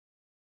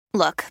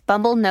Look,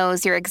 Bumble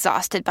knows you're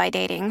exhausted by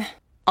dating.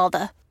 All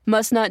the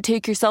must not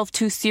take yourself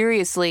too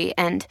seriously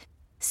and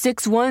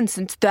 6'1"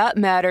 since that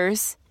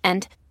matters.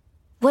 And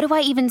what do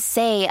I even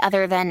say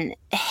other than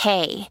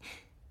hey?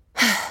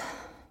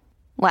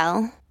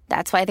 Well,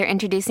 that's why they're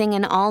introducing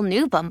an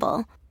all-new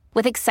Bumble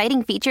with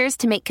exciting features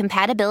to make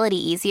compatibility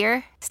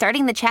easier,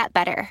 starting the chat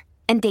better,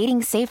 and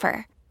dating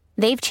safer.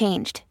 They've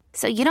changed,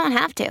 so you don't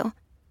have to.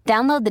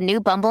 Download the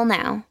new Bumble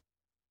now.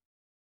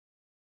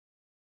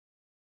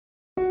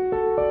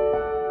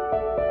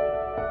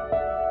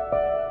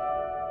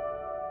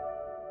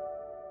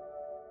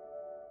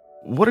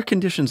 What are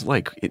conditions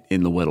like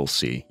in the Weddell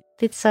Sea?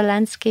 It's a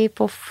landscape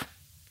of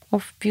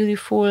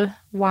beautiful,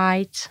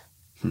 white,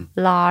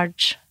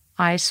 large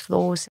ice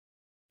floes.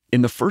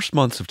 In the first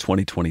months of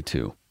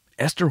 2022,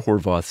 Esther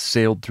Horvath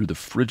sailed through the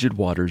frigid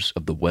waters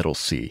of the Weddell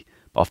Sea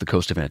off the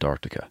coast of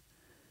Antarctica.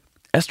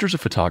 Esther's a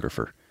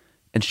photographer,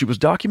 and she was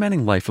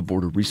documenting life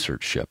aboard a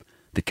research ship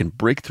that can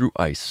break through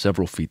ice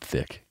several feet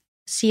thick.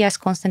 Sea ice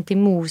constantly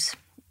moves,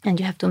 and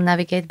you have to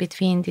navigate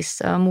between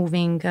these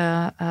moving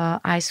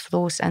ice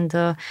floes.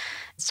 And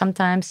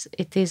sometimes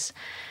it is,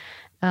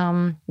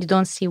 you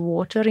don't see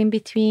water in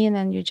between,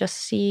 and you just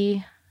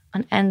see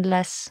an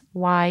endless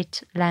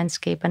white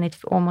landscape, and it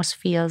almost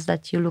feels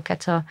that you look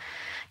at an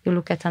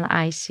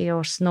icy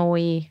or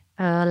snowy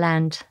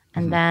land.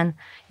 And then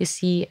you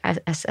see, as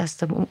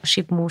the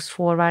ship moves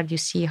forward, you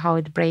see how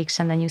it breaks,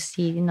 and then you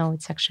see,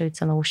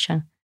 it's an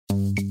ocean.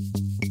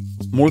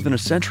 More than a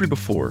century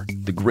before,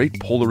 the great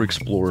polar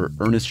explorer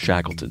Ernest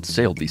Shackleton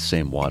sailed these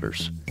same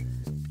waters.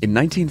 In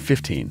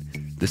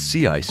 1915, the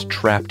sea ice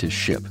trapped his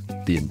ship,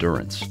 the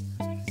Endurance.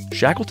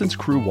 Shackleton's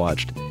crew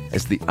watched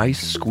as the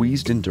ice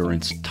squeezed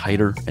Endurance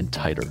tighter and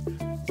tighter,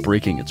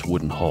 breaking its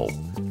wooden hull,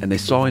 and they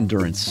saw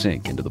Endurance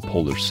sink into the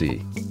polar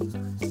sea.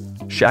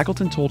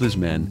 Shackleton told his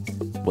men,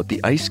 "What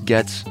the ice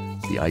gets,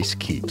 the ice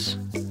keeps."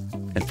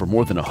 And for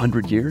more than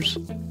 100 years,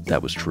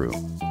 that was true.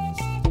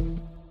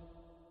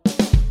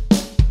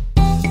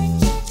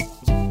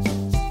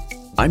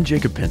 I'm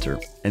Jacob Pinter,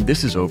 and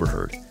this is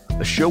Overheard,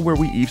 a show where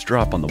we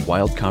eavesdrop on the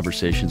wild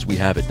conversations we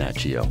have at Nat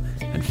Geo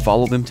and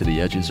follow them to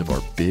the edges of our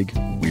big,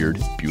 weird,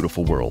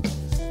 beautiful world.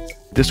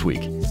 This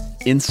week,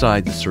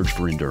 inside the search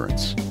for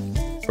Endurance.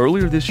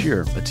 Earlier this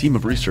year, a team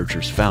of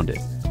researchers found it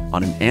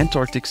on an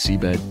Antarctic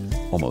seabed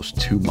almost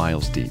 2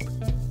 miles deep.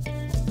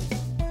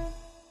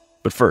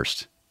 But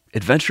first,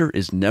 adventure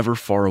is never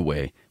far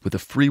away with a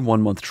free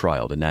 1-month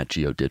trial to Nat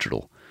Geo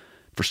Digital.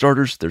 For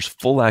starters, there's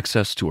full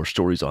access to our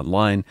stories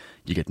online.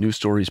 You get new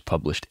stories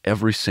published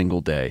every single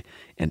day,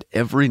 and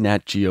every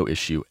Nat Geo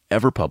issue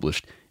ever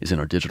published is in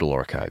our digital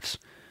archives.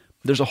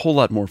 There's a whole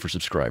lot more for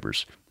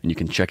subscribers, and you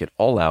can check it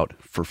all out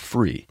for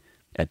free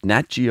at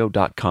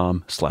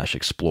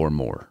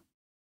natgeo.com/exploremore.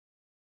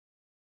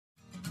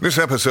 This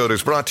episode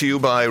is brought to you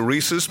by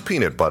Reese's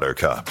Peanut Butter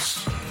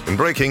Cups. In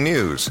breaking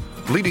news,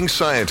 leading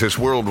scientists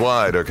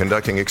worldwide are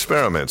conducting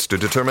experiments to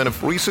determine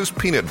if Reese's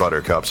Peanut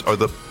Butter Cups are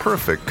the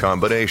perfect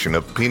combination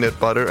of peanut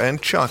butter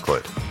and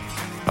chocolate.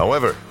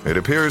 However, it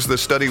appears the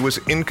study was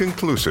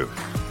inconclusive,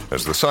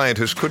 as the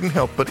scientists couldn't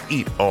help but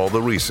eat all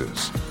the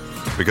Reese's.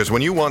 Because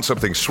when you want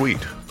something sweet,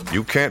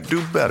 you can't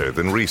do better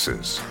than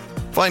Reese's.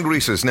 Find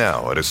Reese's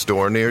now at a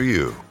store near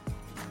you.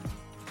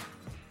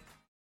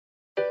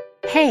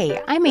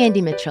 Hey, I'm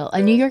Andy Mitchell, a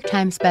New York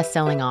Times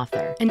bestselling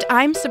author. And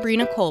I'm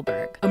Sabrina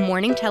Kohlberg, a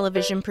morning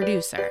television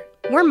producer.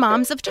 We're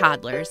moms of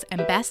toddlers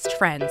and best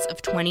friends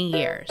of 20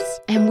 years.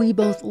 And we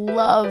both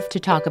love to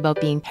talk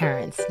about being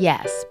parents,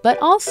 yes, but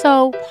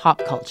also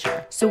pop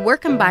culture. So we're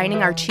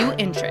combining our two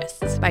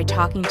interests by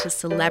talking to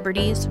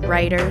celebrities,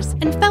 writers,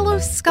 and fellow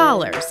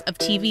scholars of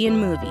TV and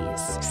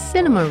movies.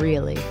 Cinema,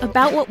 really.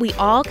 About what we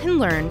all can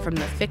learn from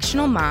the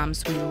fictional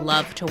moms we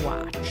love to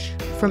watch.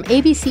 From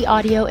ABC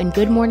Audio and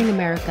Good Morning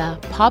America,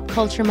 Pop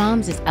Culture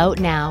Moms is out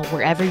now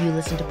wherever you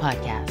listen to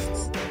podcasts.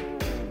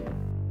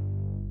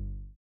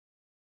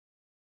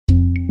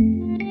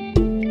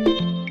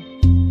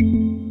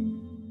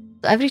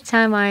 Every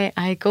time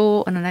I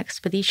go on an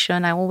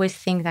expedition, I always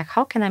think that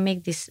how can I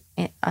make this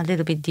a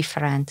little bit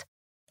different?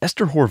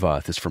 Esther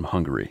Horvath is from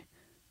Hungary,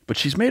 but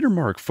she's made her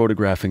mark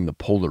photographing the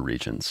polar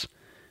regions.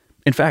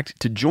 In fact,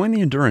 to join the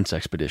Endurance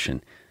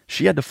expedition,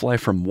 she had to fly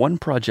from one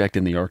project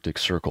in the Arctic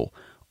Circle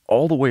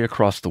all the way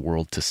across the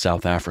world to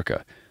South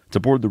Africa to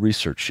board the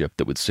research ship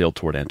that would sail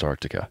toward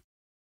Antarctica.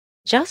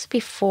 Just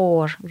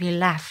before we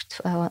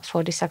left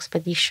for this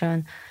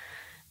expedition,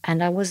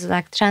 and I was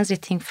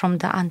transiting from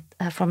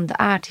the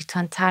Arctic to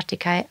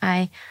Antarctica,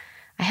 I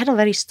had a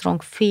very strong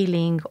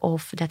feeling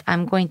of that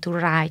I'm going to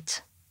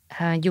write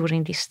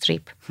during this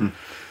trip.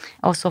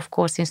 Also, of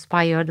course,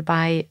 inspired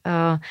by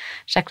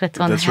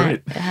Shackleton. That's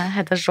right.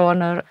 Had a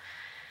journal.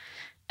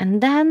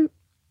 And then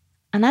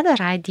another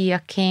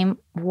idea came,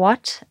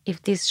 what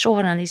if this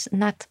journal is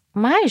not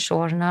my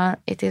journal,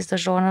 it is the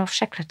journal of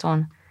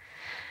Shackleton.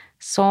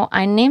 So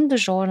I named the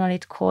journal,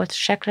 it called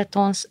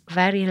Shackleton's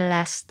Very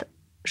Last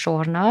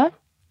Journal.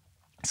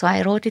 So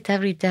I wrote it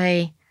every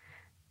day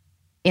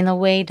in a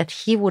way that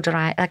he would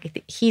write,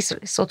 he's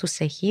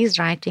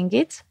writing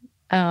it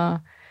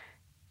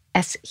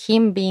as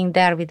him being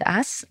there with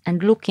us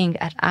and looking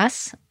at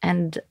us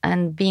and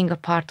being a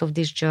part of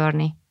this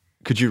journey.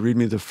 Could you read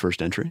me the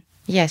first entry?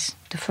 Yes,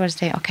 the first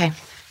day, okay.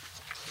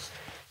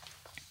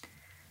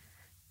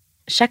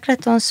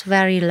 Shackleton's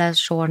very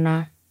last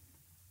journal.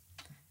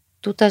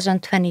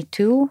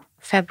 2022,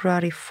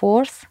 February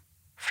 4th,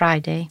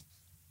 Friday.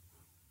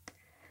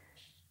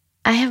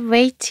 I have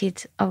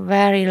waited a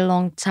very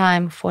long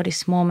time for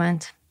this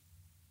moment,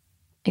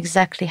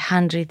 exactly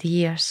 100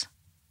 years.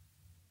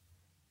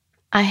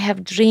 I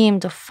have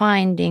dreamed of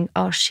finding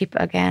our ship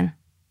again,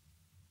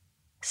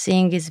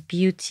 seeing its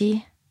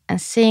beauty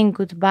and saying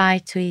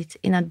goodbye to it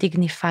in a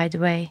dignified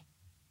way.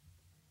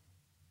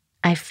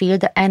 I feel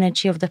the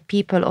energy of the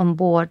people on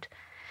board,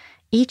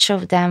 each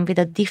of them with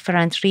a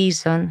different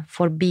reason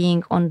for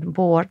being on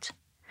board,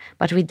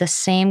 but with the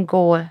same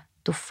goal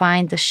to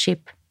find the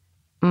ship,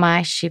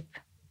 my ship,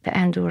 the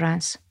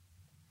Endurance.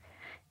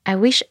 I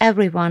wish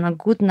everyone a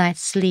good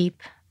night's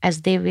sleep,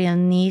 as they will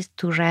need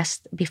to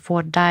rest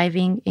before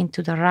diving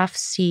into the rough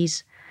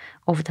seas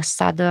of the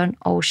Southern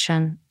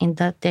Ocean in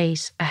the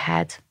days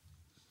ahead.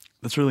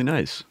 That's really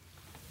nice.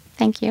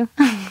 Thank you.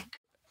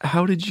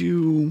 How did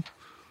you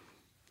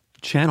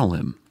channel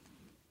him?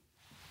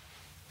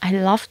 I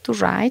love to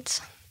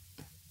write.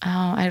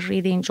 I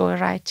really enjoy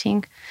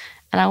writing,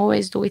 and I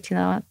always do it in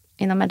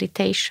a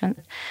meditation.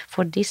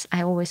 For this,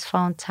 I always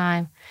found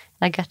time.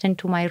 I got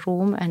into my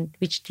room, and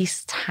which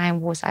this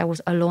time I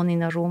was alone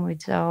in a room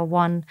with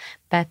one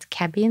bed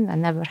cabin. I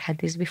never had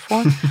this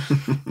before.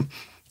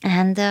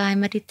 And I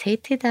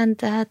meditated, and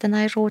then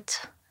I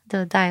wrote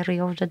the diary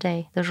of the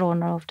day, the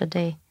journal of the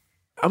day.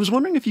 I was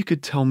wondering if you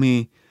could tell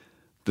me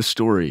the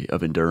story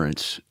of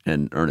Endurance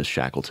and Ernest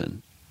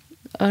Shackleton.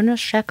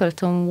 Ernest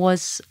Shackleton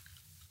was,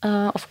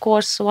 of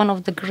course, one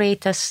of the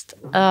greatest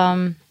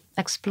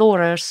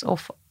explorers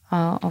of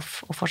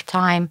our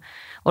time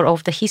or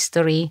of the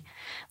history.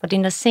 But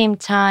in the same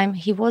time,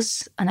 he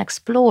was an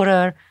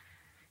explorer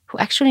who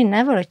actually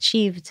never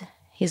achieved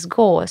his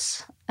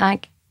goals.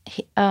 Like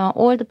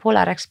all the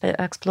polar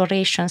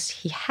explorations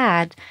he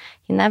had,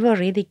 he never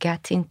really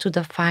got into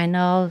the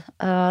final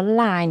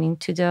line,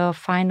 into the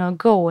final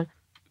goal.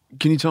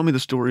 Can you tell me the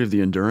story of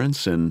the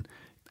Endurance and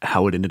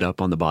how it ended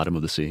up on the bottom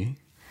of the sea?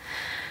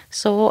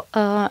 So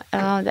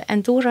the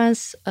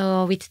Endurance,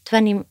 with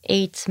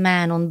 28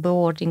 men on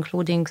board,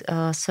 including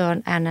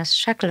Sir Ernest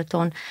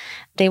Shackleton,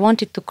 they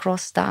wanted to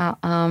cross the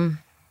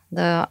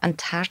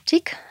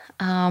Antarctic,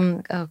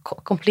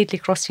 completely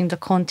crossing the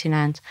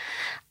continent.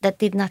 That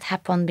did not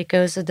happen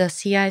because the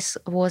sea ice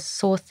was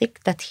so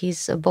thick that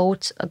his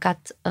boat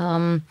got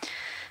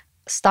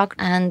stuck,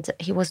 and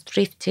he was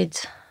drifted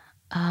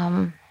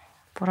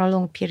for a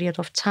long period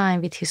of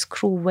time with his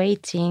crew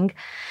waiting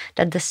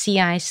that the sea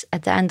ice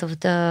at the end of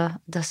the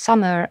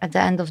summer, at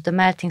the end of the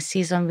melting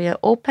season, will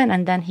open,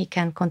 and then he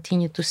can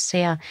continue to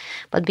sail.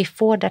 But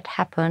before that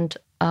happened,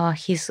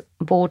 his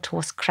boat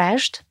was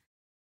crashed.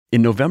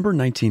 In November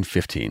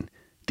 1915,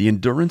 the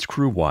Endurance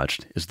crew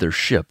watched as their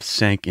ship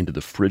sank into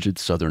the frigid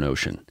Southern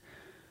Ocean.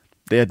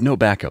 They had no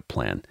backup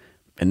plan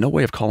and no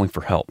way of calling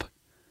for help.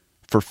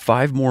 For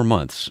 5 more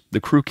months,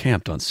 the crew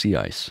camped on sea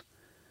ice.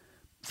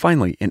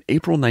 Finally, in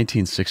April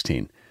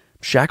 1916,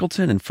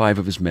 Shackleton and 5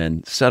 of his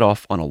men set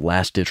off on a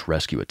last-ditch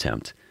rescue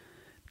attempt.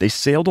 They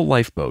sailed a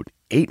lifeboat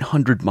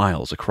 800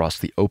 miles across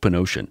the open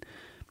ocean,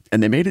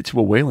 and they made it to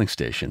a whaling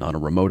station on a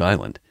remote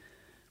island.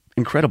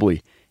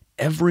 Incredibly,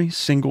 every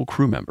single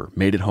crew member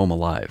made it home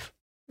alive.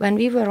 When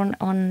we were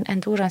on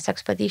Endurance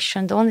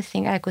expedition, the only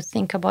thing I could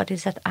think about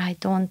is that I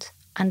don't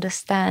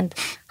understand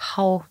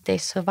how they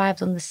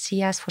survived on the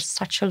sea ice for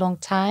such a long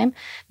time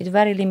with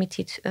very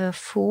limited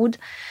food,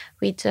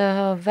 with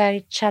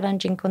very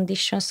challenging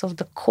conditions of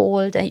the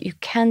cold, and you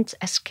can't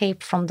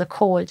escape from the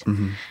cold.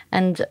 Mm-hmm.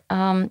 And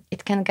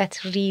it can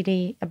get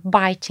really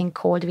biting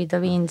cold with the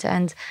wind,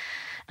 and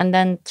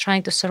then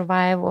trying to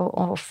survive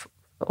of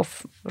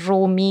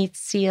raw meat,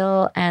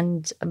 seal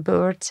and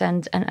birds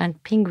and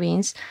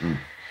penguins.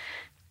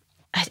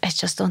 I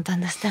just don't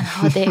understand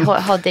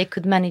how they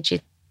could manage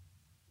it.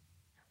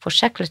 For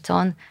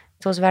Shackleton,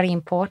 it was very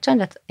important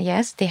that,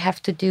 yes, they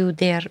have to do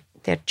their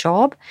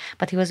job,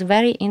 but he was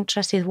very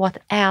interested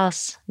what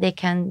else they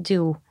can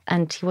do.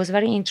 And he was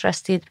very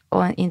interested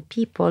in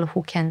people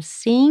who can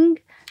sing,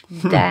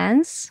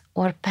 dance,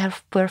 or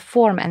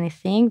perform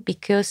anything,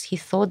 because he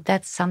thought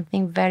that's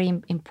something very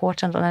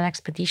important on an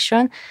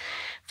expedition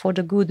for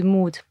the good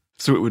mood.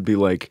 So it would be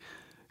like,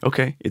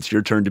 okay, it's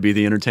your turn to be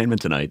the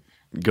entertainment tonight.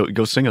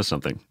 Go sing us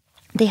something.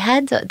 They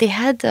had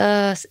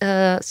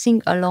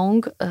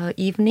sing-along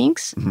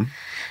evenings.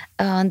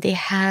 Mm-hmm. They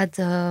had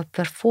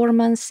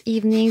performance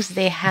evenings.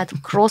 They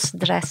had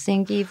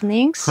cross-dressing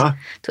evenings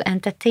to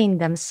entertain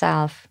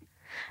themselves.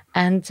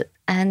 And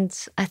I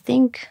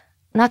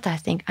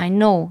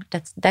know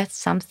that's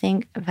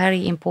something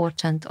very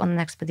important on an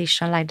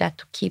expedition like that,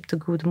 to keep the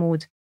good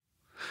mood.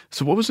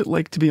 So what was it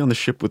like to be on the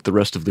ship with the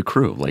rest of the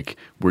crew? Like,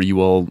 were you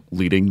all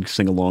leading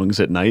sing-alongs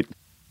at night?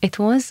 It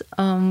was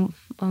a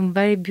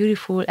very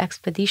beautiful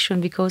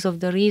expedition because of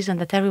the reason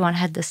that everyone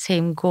had the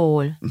same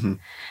goal. Mm-hmm.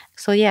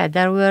 So yeah,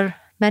 there were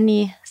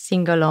many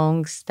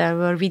sing-alongs.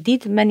 We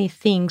did many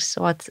things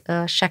what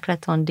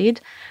Shackleton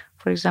did.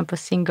 For example,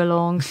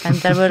 sing-alongs. And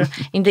there were,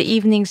 in the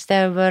evenings,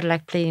 there were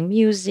like playing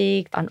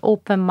music, an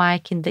open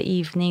mic in the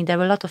evening. There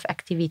were a lot of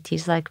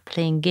activities like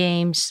playing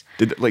games.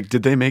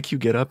 Did they make you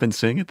get up and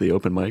sing at the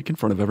open mic in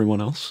front of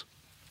everyone else?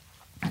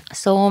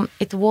 So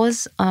it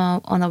was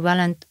on a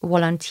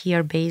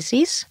volunteer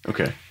basis.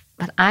 Okay.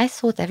 But I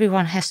thought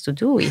everyone has to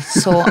do it.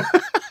 So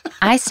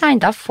I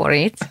signed up for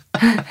it.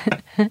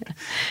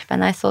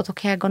 And I thought,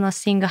 okay, I'm going to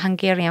sing a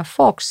Hungarian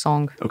folk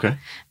song. Okay.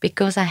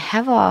 Because I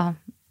have a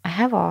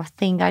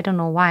thing, I don't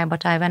know why,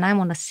 but when I'm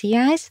on the sea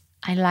ice,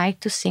 I like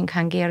to sing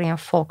Hungarian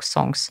folk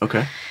songs.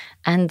 Okay.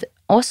 And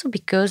also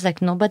because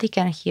like nobody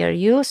can hear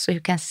you, so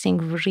you can sing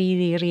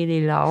really,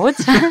 really loud.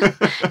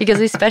 Because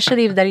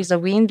especially if there is a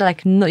wind,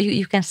 like no,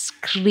 you can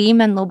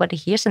scream and nobody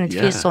hears, and it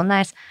feels so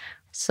nice.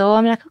 So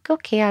I'm like,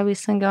 okay, I will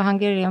sing a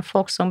Hungarian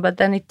folk song. But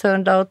then it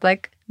turned out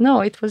like,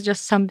 no, it was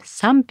just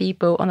some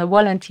people on a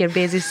volunteer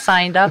basis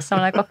signed up. So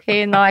I'm like,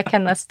 okay, no, I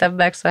cannot step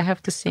back. So I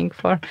have to sing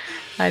for,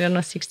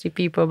 60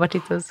 people. But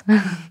it was...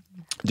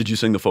 Did you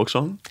sing the folk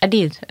song? I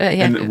did.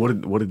 Yeah. And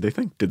what did they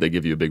think? Did they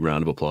give you a big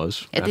round of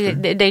applause?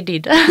 They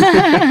did.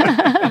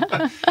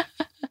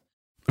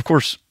 Of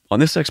course, on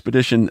this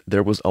expedition,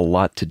 there was a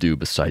lot to do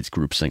besides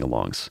group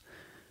sing-alongs.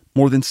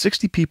 More than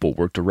 60 people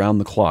worked around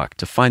the clock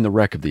to find the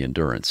wreck of the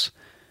Endurance.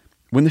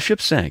 When the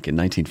ship sank in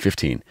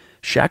 1915,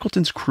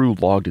 Shackleton's crew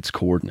logged its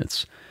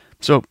coordinates,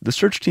 so the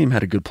search team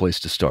had a good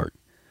place to start.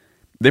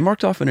 They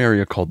marked off an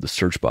area called the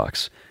search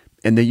box,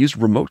 and they used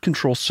remote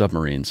control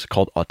submarines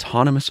called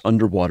Autonomous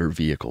Underwater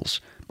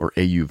Vehicles, or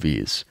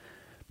AUVs.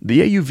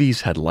 The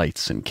AUVs had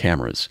lights and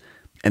cameras,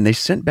 and they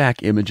sent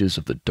back images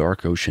of the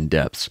dark ocean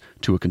depths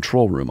to a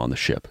control room on the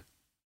ship.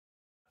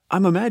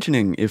 I'm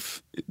imagining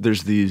if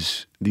there's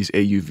these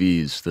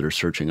AUVs that are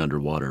searching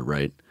underwater,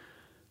 right?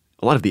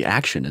 A lot of the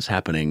action is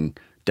happening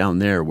down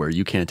there where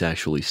you can't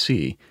actually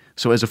see.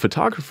 So as a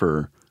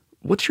photographer,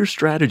 what's your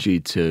strategy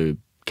to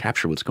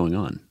capture what's going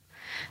on?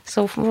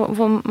 So for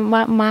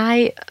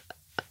my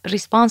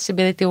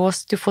responsibility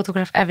was to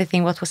photograph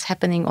everything what was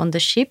happening on the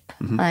ship,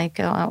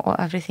 like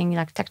everything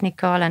like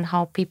technical and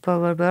how people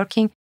were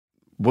working.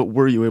 What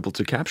were you able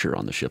to capture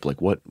on the ship? Like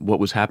what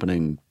was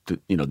happening that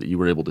you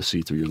were able to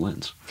see through your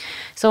lens?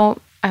 So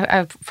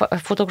I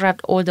photographed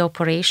all the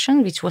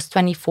operation, which was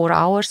 24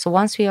 hours. So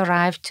once we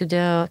arrived to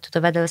the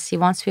Weddell Sea,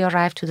 once we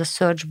arrived to the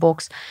search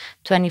box,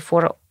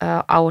 24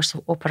 hours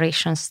of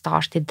operation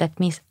started. That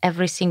means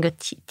every single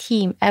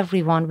team,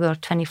 everyone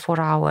worked 24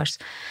 hours.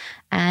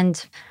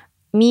 And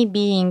me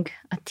being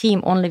a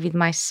team only with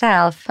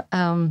myself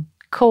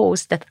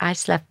caused that I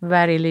slept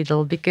very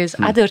little, because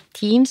other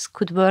teams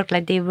could work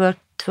like they worked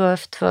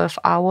 12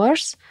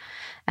 hours.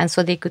 And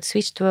so they could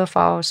switch 12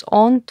 hours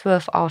on,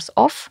 12 hours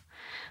off.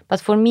 But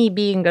for me,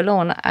 being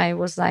alone, I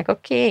was like,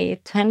 okay,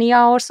 20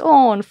 hours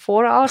on,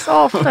 4 hours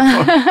off.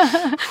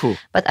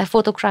 But I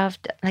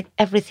photographed like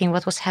everything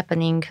what was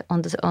happening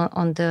on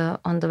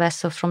the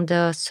vessel from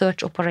the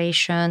search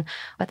operation.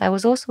 But I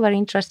was also very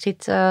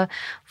interested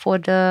for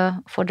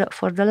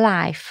the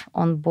life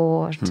on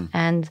board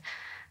and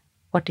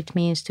what it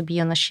means to be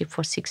on a ship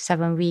for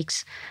 6-7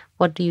 weeks.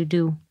 What do you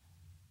do?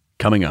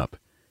 Coming up,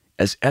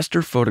 as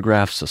Esther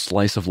photographs a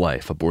slice of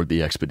life aboard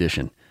the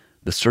expedition,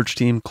 the search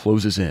team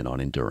closes in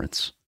on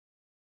Endurance.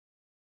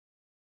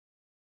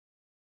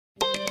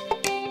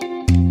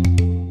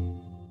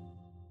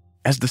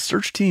 As the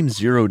search team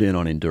zeroed in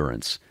on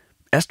Endurance,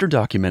 Esther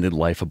documented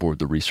life aboard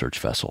the research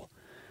vessel.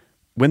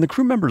 When the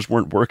crew members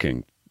weren't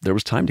working, there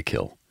was time to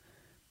kill.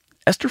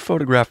 Esther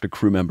photographed a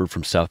crew member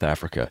from South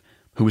Africa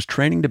who was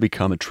training to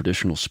become a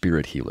traditional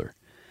spirit healer.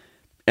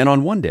 And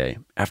on one day,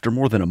 after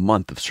more than a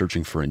month of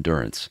searching for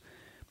Endurance,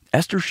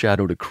 Esther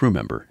shadowed a crew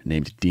member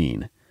named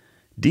Dean.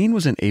 Dean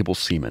was an able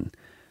seaman,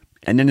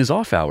 and in his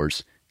off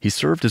hours, he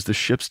served as the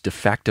ship's de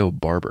facto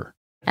barber.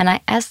 And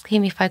I asked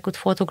him if I could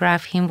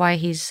photograph him while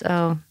he's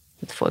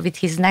with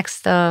his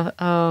next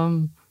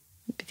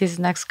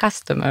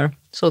customer,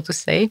 so to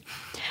say.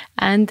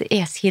 And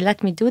yes, he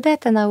let me do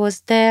that, and I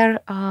was there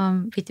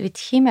with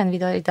him and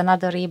with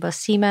another able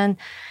seaman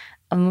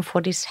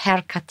for this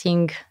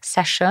haircutting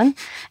session.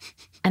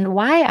 And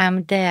while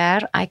I'm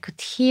there, I could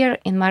hear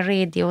in my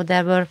radio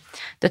there were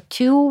the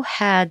two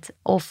head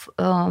of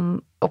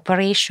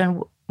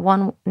operation.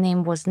 One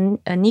name was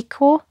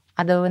Nico,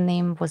 other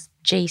name was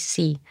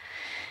JC.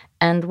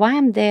 And while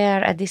I'm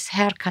there at this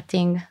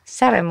haircutting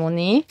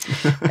ceremony,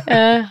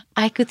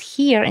 I could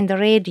hear in the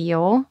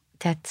radio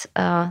that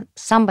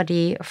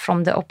somebody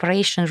from the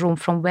operation room,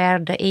 from where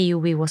the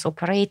AUV was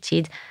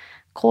operated,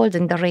 called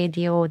in the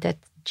radio that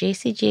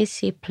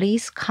JC,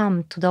 please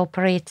come to the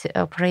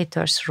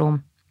operator's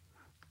room.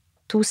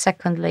 2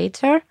 seconds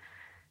later,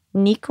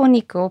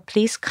 Nico,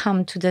 please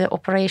come to the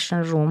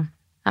operation room.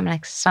 I'm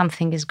like,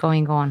 something is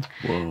going on.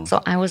 Whoa. So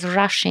I was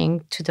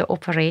rushing to the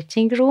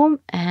operating room,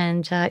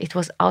 and it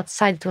was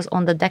outside. It was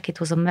on the deck. It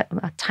was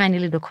a tiny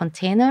little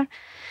container.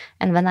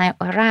 And when I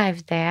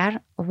arrived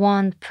there,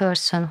 one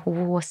person who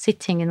was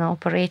sitting in the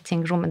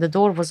operating room and the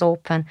door was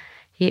open,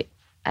 he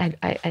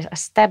I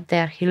stepped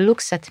there. He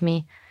looks at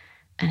me,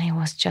 and he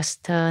was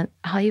just,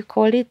 how you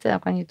call it?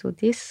 When you do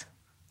this?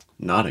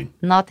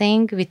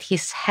 Nodding with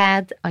his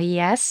head, a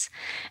yes,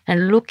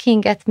 and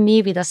looking at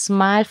me with a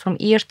smile from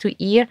ear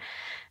to ear.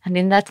 And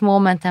in that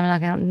moment, I'm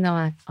like,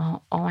 no,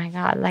 oh my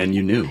God. Like, and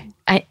you knew.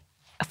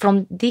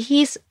 From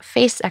his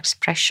face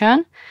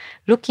expression,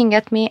 looking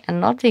at me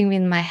and nodding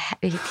with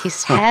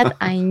his head,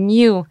 I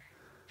knew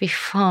we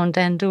found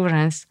the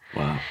Endurance.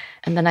 Wow.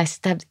 And then I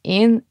stepped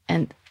in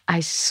and I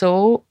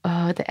saw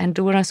the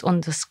Endurance on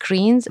the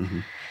screens. Mm-hmm.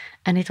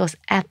 And it was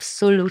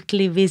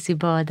absolutely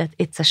visible that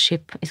it's a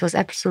ship. It was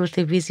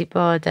absolutely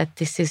visible that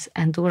this is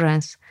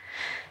Endurance.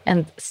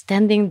 And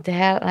standing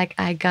there, like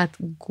I got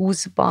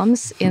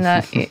goosebumps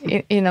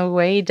in a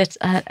way that,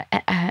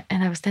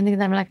 and I was standing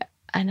there, I'm like,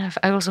 and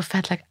I also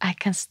felt like I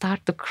can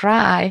start to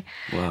cry.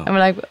 Wow.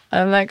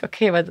 I'm like,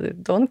 okay,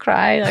 but don't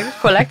cry. Like,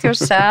 collect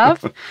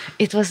yourself.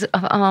 It was,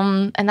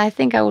 and I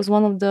think I was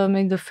one of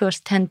maybe the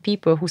first 10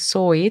 people who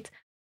saw it.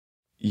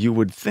 You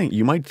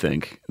might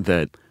think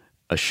that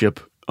a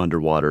ship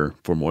underwater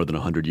for more than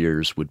 100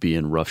 years would be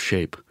in rough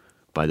shape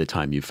by the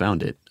time you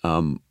found it.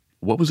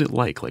 What was it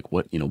like? Like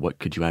what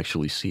could you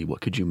actually see?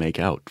 What could you make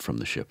out from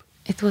the ship?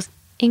 It was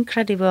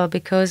incredible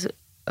because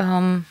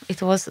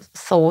it was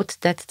thought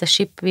that the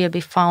ship will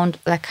be found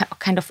like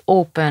kind of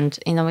opened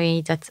in a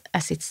way that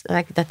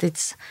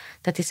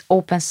it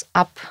opens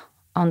up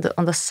on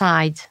the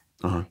side.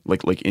 Uh-huh.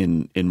 Like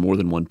in more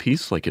than one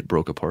piece, like it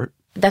broke apart.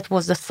 That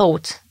was the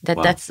thought, that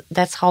Wow.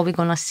 that's how we're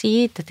gonna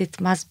see it, that it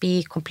must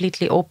be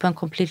completely open,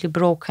 completely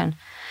broken.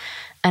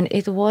 And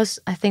it was,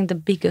 I think, the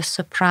biggest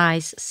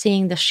surprise,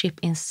 seeing the ship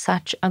in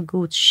such a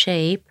good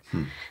shape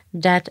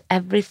that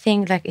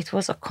everything, like it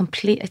was a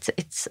complete,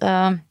 it's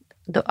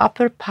the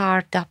upper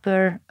part, the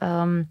upper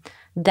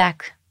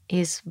deck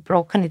is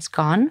broken, it's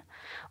gone.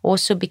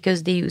 Also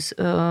because they use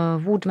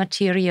wood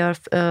material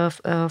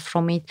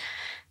from it.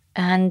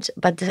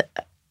 But the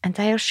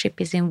entire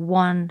ship is in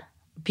one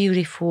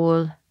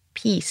beautiful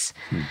piece.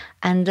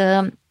 And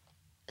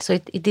so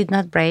it did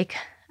not break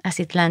as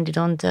it landed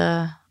on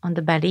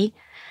the belly.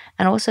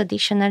 And also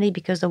additionally,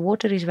 because the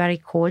water is very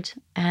cold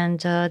and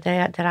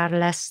there are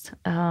less,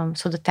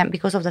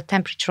 because of the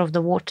temperature of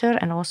the water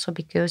and also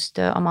because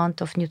the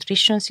amount of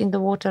nutrition in the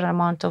water,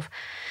 amount of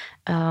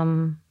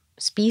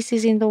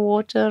species in the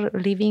water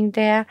living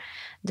there,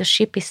 the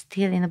ship is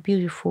still in a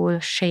beautiful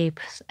shape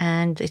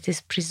and it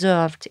is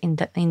preserved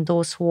in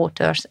those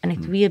waters, and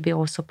it will be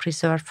also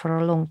preserved for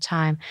a long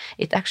time.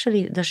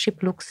 The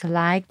ship looks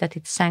like that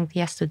it sank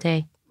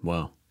yesterday.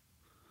 Wow.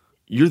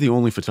 You're the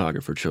only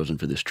photographer chosen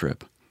for this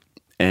trip.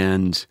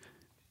 And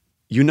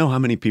you know how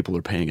many people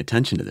are paying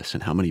attention to this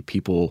and how many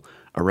people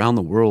around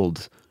the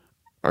world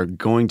are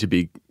going to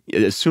be,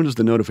 as soon as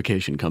the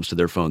notification comes to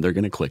their phone, they're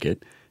going to click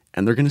it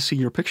and they're going to see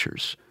your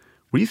pictures.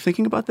 Were you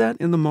thinking about that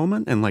in the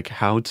moment and like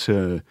how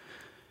to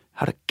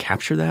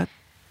capture that?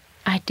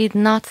 I did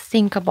not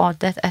think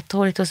about that at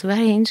all. It was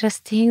very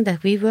interesting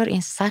that we were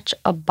in such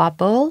a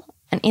bubble.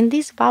 And in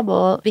this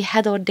bubble, we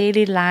had our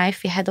daily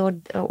life, we had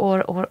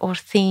our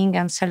thing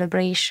and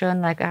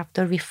celebration, like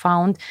after we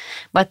found.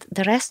 But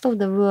the rest of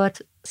the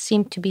world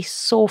seemed to be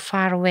so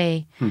far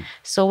away.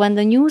 So when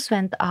the news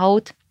went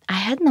out, I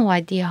had no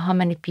idea how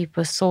many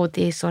people saw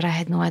this, or I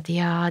had no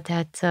idea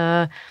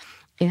that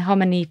in how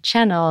many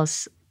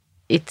channels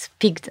it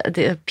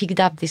picked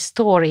up this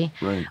story.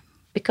 Right.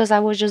 Because I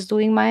was just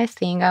doing my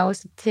thing. I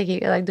was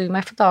doing my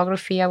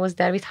photography. I was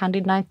there with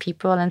 109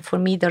 people. And for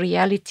me, the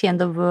reality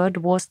and the world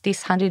was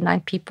these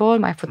 109 people,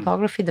 my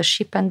photography, the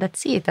ship, and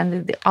that's it.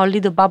 And our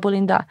little bubble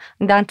in the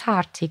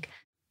Antarctic.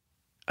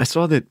 I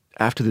saw that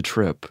after the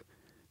trip,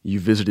 you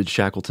visited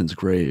Shackleton's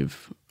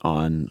grave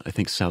on, I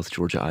think, South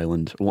Georgia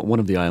Island, one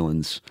of the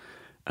islands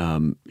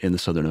in the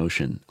Southern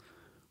Ocean.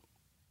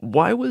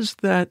 Why was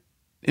that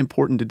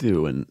important to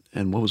do, and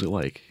what was it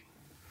like?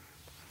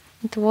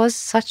 It was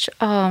such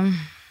a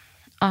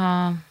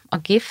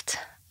gift,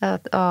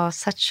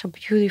 such a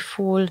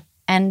beautiful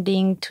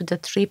ending to the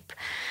trip.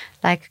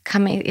 Like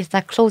it's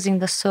like closing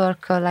the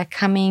circle, like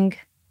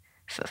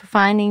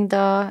finding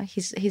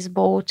his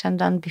boat, and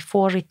then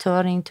before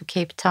returning to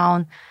Cape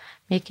Town,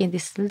 making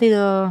this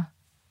little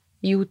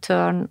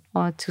U-turn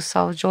to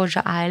South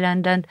Georgia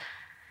Island, and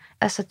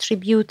as a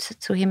tribute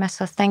to him,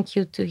 as a thank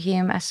you to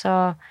him, as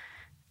a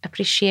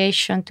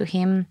appreciation to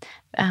him,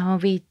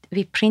 we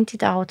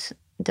printed out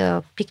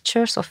the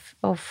pictures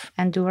of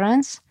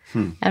Endurance,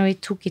 and we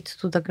took it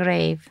to the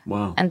grave.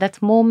 Wow. And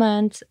that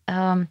moment,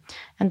 and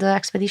the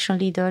expedition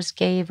leaders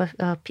gave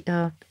a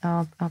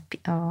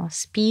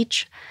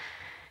speech,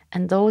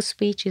 and those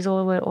speeches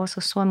were also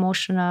so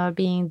emotional,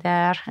 being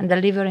there and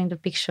delivering the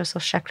pictures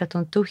of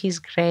Shackleton to his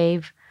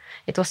grave.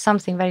 It was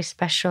something very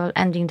special,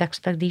 ending the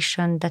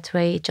expedition that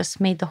way. It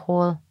just made the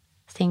whole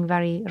thing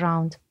very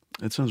round.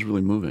 That sounds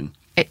really moving.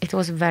 It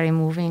was very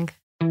moving.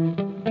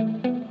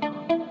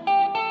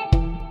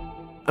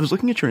 I was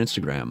looking at your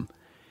Instagram,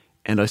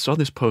 and I saw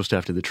this post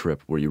after the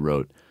trip where you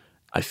wrote,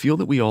 "I feel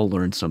that we all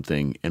learned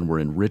something and were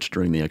enriched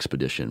during the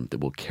expedition that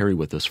will carry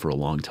with us for a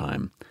long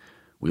time.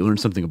 We learn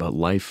something about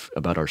life,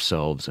 about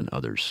ourselves and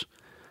others.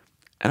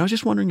 And I was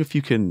just wondering if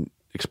you can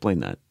explain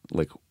that.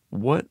 Like,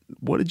 what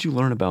did you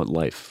learn about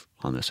life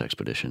on this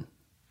expedition?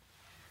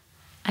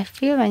 I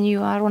feel when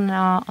you are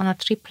on a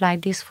trip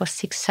like this for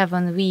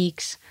 6-7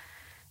 weeks,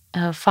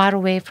 far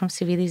away from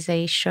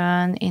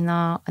civilization, in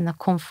a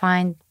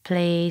confined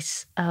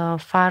place,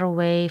 far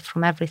away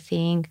from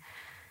everything,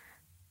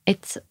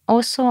 it's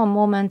also a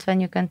moment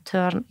when you can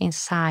turn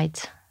inside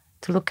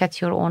to look at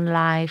your own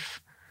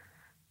life,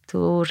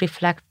 to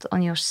reflect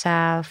on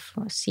yourself,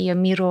 see a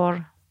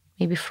mirror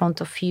maybe in front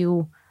of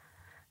you,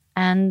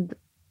 and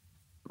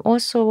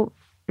also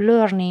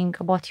learning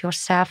about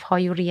yourself, how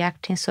you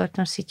react in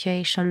certain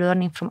situations,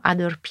 learning from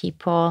other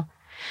people.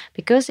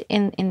 Because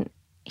in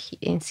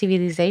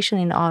civilization,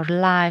 in our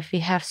life, we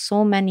have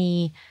so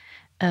many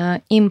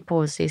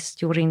impulses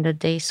during the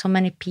day, so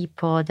many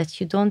people that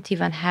you don't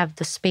even have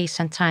the space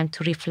and time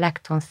to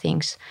reflect on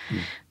things.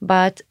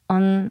 But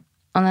on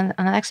an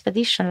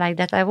expedition like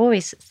that, I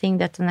always think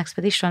that an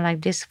expedition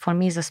like this for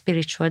me is a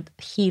spiritual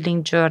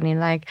healing journey.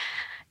 Like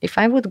if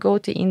I would go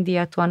to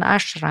India to an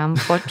ashram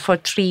for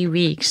 3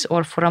 weeks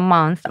or for a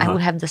month, I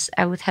would have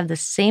the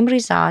same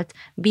result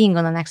being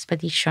on an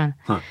expedition.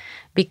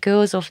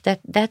 Because of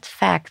that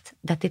fact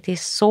that it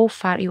is so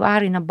far, you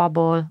are in a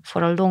bubble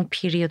for a long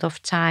period of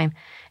time,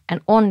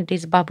 and only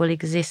this bubble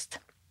exists.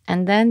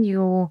 And then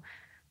you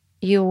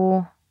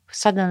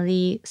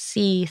suddenly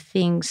see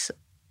things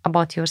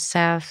about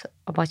yourself,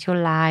 about your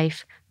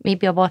life,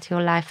 maybe about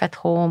your life at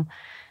home,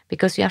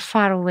 because you are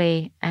far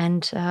away,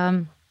 and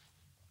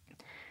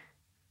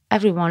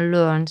everyone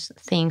learns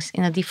things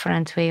in a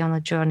different way on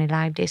a journey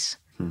like this.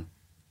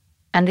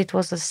 And it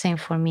was the same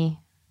for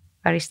me,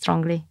 very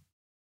strongly.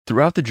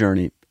 Throughout the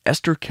journey,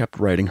 Esther kept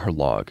writing her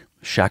log,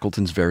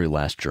 Shackleton's very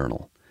last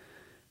journal.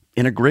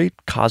 In a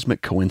great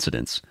cosmic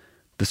coincidence,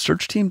 the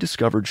search team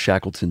discovered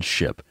Shackleton's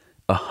ship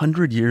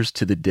 100 years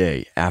to the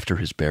day after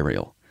his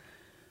burial.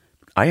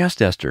 I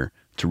asked Esther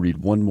to read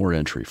one more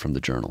entry from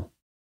the journal.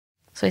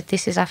 So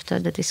this is after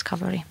the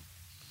discovery.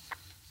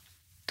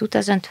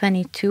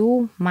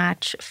 2022,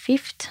 March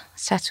 5th,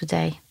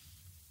 Saturday.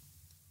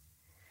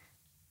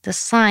 The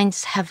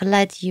signs have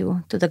led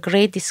you to the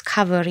great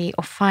discovery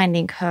of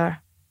finding her,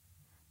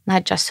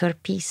 not just her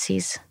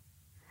pieces.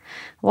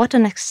 What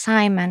an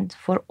excitement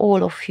for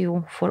all of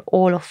you, for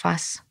all of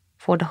us,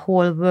 for the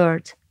whole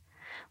world.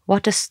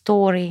 What a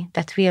story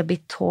that will be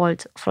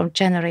told from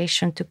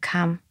generation to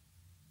come.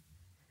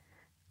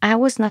 I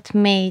was not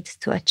made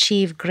to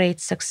achieve great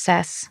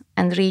success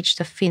and reach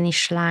the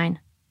finish line.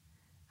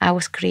 I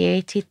was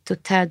created to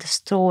tell the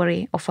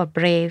story of a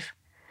brave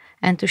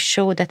and to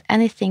show that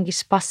anything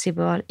is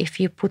possible if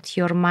you put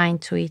your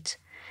mind to it,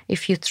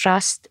 if you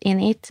trust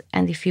in it,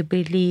 and if you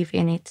believe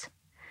in it,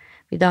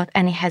 without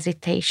any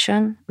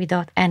hesitation,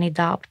 without any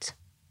doubt.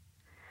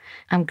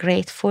 I'm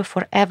grateful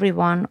for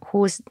everyone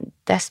whose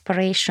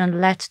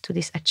desperation led to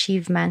this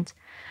achievement,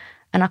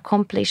 an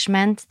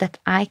accomplishment that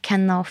I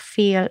can now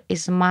feel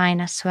is mine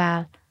as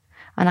well,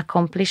 an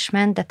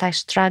accomplishment that I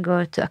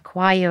struggled to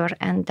acquire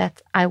and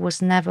that it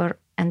was never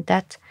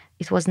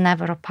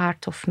a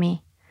part of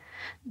me.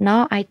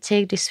 Now I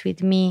take this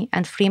with me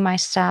and free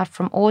myself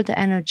from all the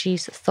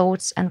energies,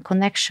 thoughts, and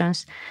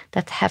connections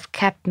that have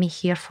kept me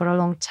here for a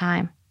long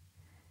time.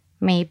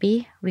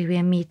 Maybe we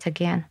will meet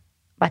again,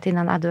 but in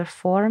another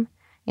form,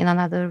 in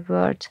another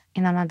world,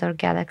 in another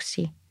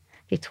galaxy.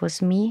 It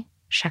was me,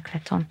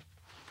 Shackleton.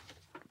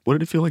 What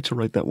did it feel like to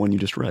write that one you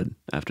just read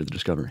after the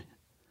discovery?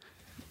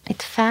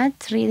 It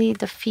felt really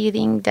the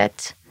feeling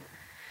that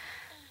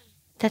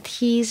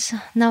he's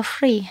now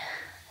free,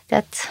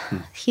 that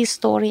his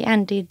story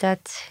ended,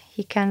 that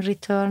he can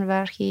return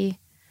where he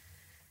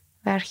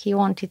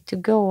wanted to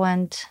go.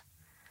 And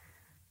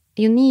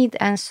you need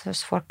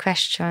answers for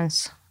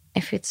questions.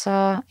 If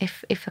a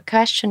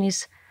question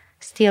is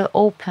still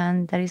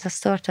open, there is a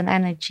certain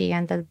energy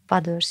and that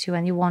bothers you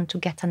and you want to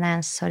get an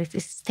answer. It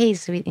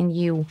stays within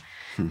you.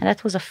 And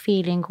that was a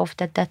feeling of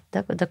that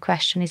the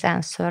question is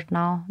answered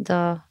now.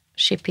 The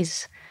ship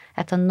is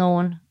at a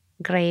known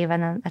grave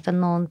and at a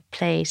known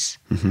place.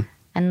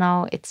 And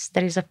now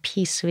there is a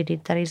peace with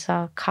it. There is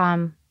a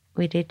calm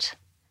with it.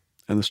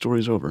 And the story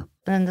is over.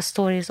 And the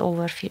story is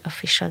over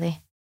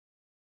officially.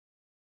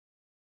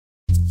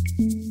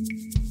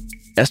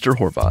 Esther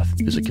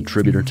Horvath is a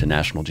contributor to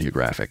National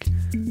Geographic.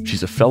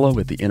 She's a fellow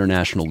at the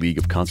International League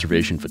of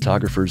Conservation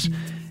Photographers,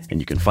 and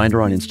you can find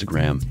her on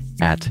Instagram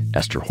at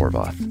Esther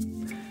Horvath.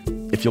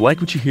 If you like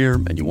what you hear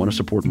and you want to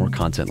support more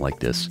content like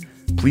this,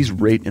 please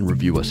rate and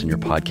review us in your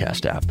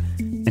podcast app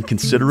and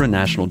consider a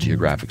National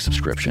Geographic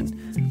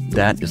subscription.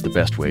 That is the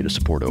best way to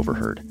support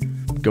Overheard.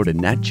 Go to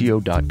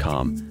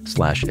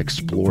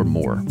natgeo.com/explore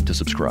more to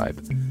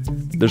subscribe.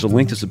 There's a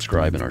link to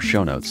subscribe in our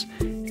show notes,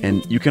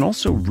 and you can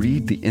also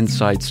read the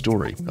inside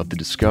story of the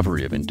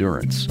discovery of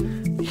Endurance,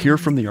 hear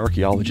from the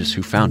archaeologists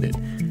who found it,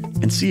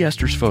 and see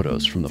Esther's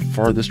photos from the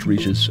farthest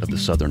reaches of the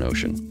Southern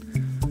Ocean.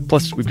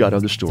 Plus, we've got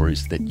other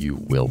stories that you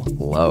will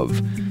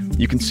love.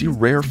 you can see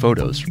rare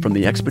photos from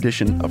the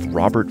expedition of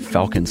Robert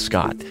Falcon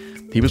Scott.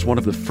 He was one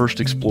of the first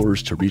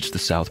explorers to reach the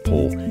South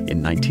Pole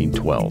in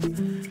 1912.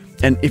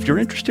 And if you're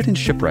interested in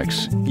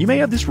shipwrecks, you may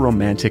have this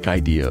romantic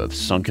idea of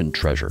sunken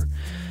treasure.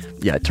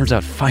 Yeah, it turns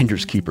out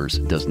finders keepers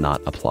does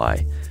not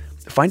apply.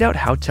 Find out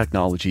how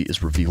technology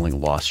is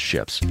revealing lost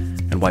ships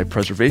and why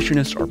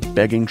preservationists are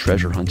begging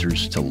treasure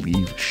hunters to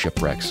leave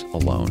shipwrecks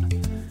alone.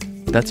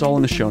 That's all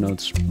in the show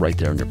notes right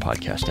there in your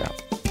podcast app.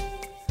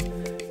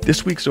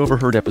 This week's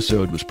Overheard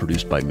episode was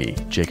produced by me,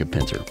 Jacob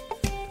Pinter.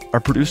 Our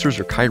producers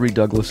are Kyrie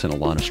Douglas and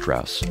Alana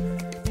Strauss.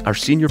 Our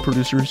senior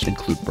producers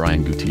include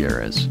Brian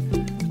Gutierrez.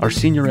 Our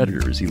senior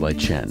editor is Eli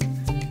Chen.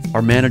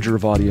 Our manager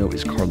of audio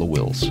is Carla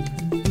Wills.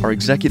 Our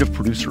executive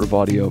producer of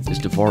audio is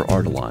Devar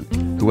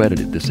Ardalan, who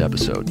edited this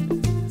episode.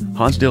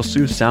 Hansdale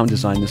Su sound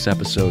designed this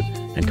episode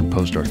and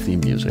composed our theme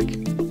music.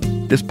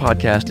 This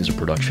podcast is a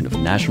production of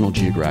National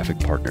Geographic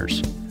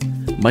Partners.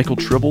 Michael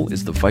Tribble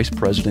is the Vice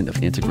President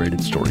of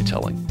Integrated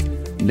Storytelling.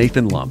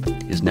 Nathan Lump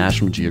is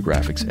National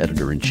Geographic's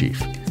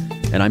Editor-in-Chief.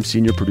 And I'm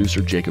Senior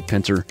Producer Jacob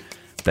Pinter.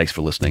 Thanks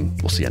for listening.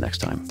 We'll see you next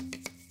time.